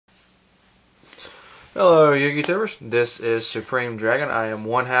Hello YouTubers, this is Supreme Dragon. I am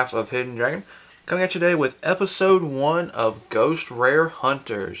one half of Hidden Dragon, coming at you today with episode 1 of Ghost Rare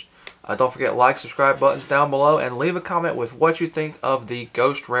Hunters. Don't forget like, subscribe buttons down below, and leave a comment with what you think of the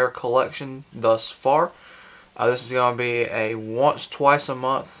Ghost Rare collection thus far. This is going to be a once, twice a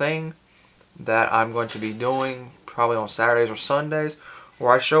month thing that I'm going to be doing probably on Saturdays or Sundays,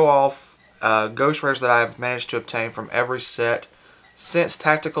 where I show off Ghost Rares that I've managed to obtain from every set since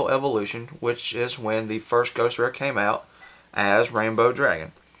Tactical Evolution, which is when the first Ghost Rare came out as Rainbow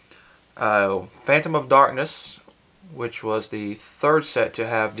Dragon. Phantom of Darkness, which was the third set to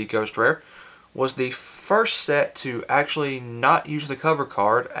have the Ghost Rare, was the first set to actually not use the cover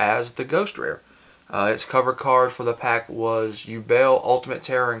card as the Ghost Rare. Its cover card for the pack was Yubel Ultimate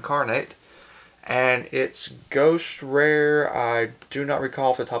Terror Incarnate, and its Ghost Rare, I do not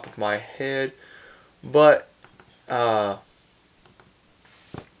recall off the top of my head, but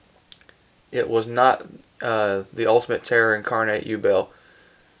it was not the Ultimate Terror Incarnate Yubel.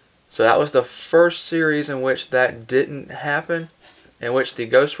 So that was the first series in which that didn't happen, in which the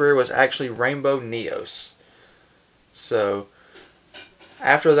Ghost Rare was actually Rainbow Neos. So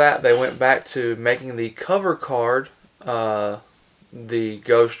after that, they went back to making the cover card the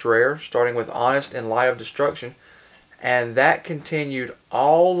Ghost Rare, starting with Honest and Light of Destruction, and that continued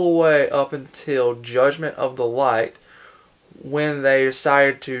all the way up until Judgment of the Light, when they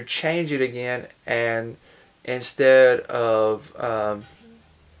decided to change it again, and instead of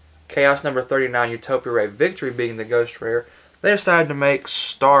Chaos number 39 Utopia Ray Victory being the Ghost Rare, they decided to make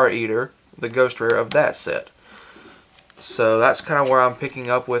Star Eater the Ghost Rare of that set. So that's kind of where I'm picking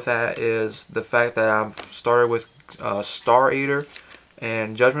up with that, is the fact that I've started with Star Eater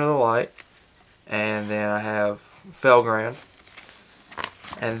and Judgment of the Light, and then I have Felgrand.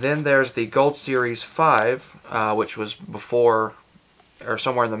 And then there's the Gold Series 5, which was before, or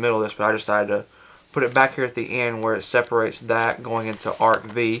somewhere in the middle of this, but I decided to put it back here at the end where it separates that going into Arc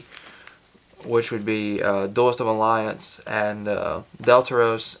V, which would be Duelist of Alliance and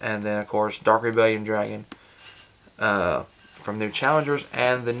Deltaros, and then of course Dark Rebellion Dragon from New Challengers,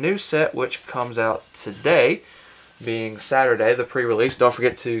 and the new set which comes out today, being Saturday, the pre-release. Don't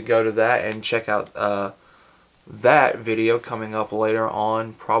forget to go to that and check out that video coming up later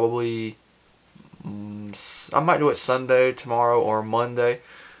on, probably I might do it Sunday, tomorrow, or Monday,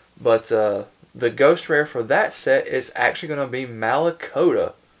 but the Ghost Rare for that set is actually going to be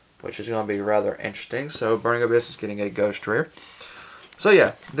Malakota, which is going to be rather interesting. So Burning Abyss is getting a Ghost Rare. So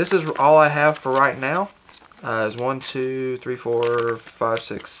yeah, this is all I have for right now. Is 1, 2, 3, 4, 5,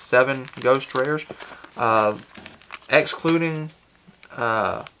 6, 7 Ghost Rares, excluding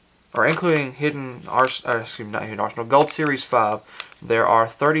or including not Hidden Arsenal, Gold Series 5. There are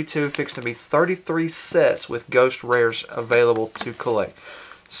 32, fixed to be 33 sets with Ghost Rares available to collect.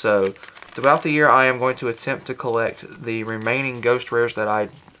 So throughout the year, I am going to attempt to collect the remaining Ghost Rares that I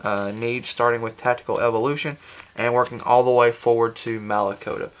need, starting with Tactical Evolution and working all the way forward to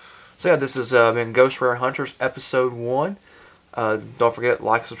Malakota. So yeah, this has been Ghost Rare Hunters episode 1. Don't forget,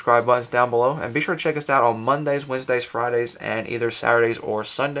 like, subscribe buttons down below, and be sure to check us out on Mondays, Wednesdays, Fridays, and either Saturdays or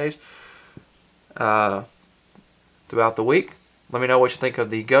Sundays throughout the week. Let me know what you think of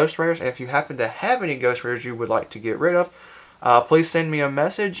the Ghost Rares, and if you happen to have any Ghost Rares you would like to get rid of, please send me a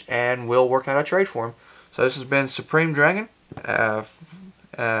message and we'll work out a trade for them. So this has been Supreme Dragon,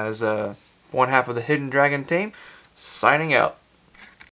 as one half of the Hidden Dragon team, signing out.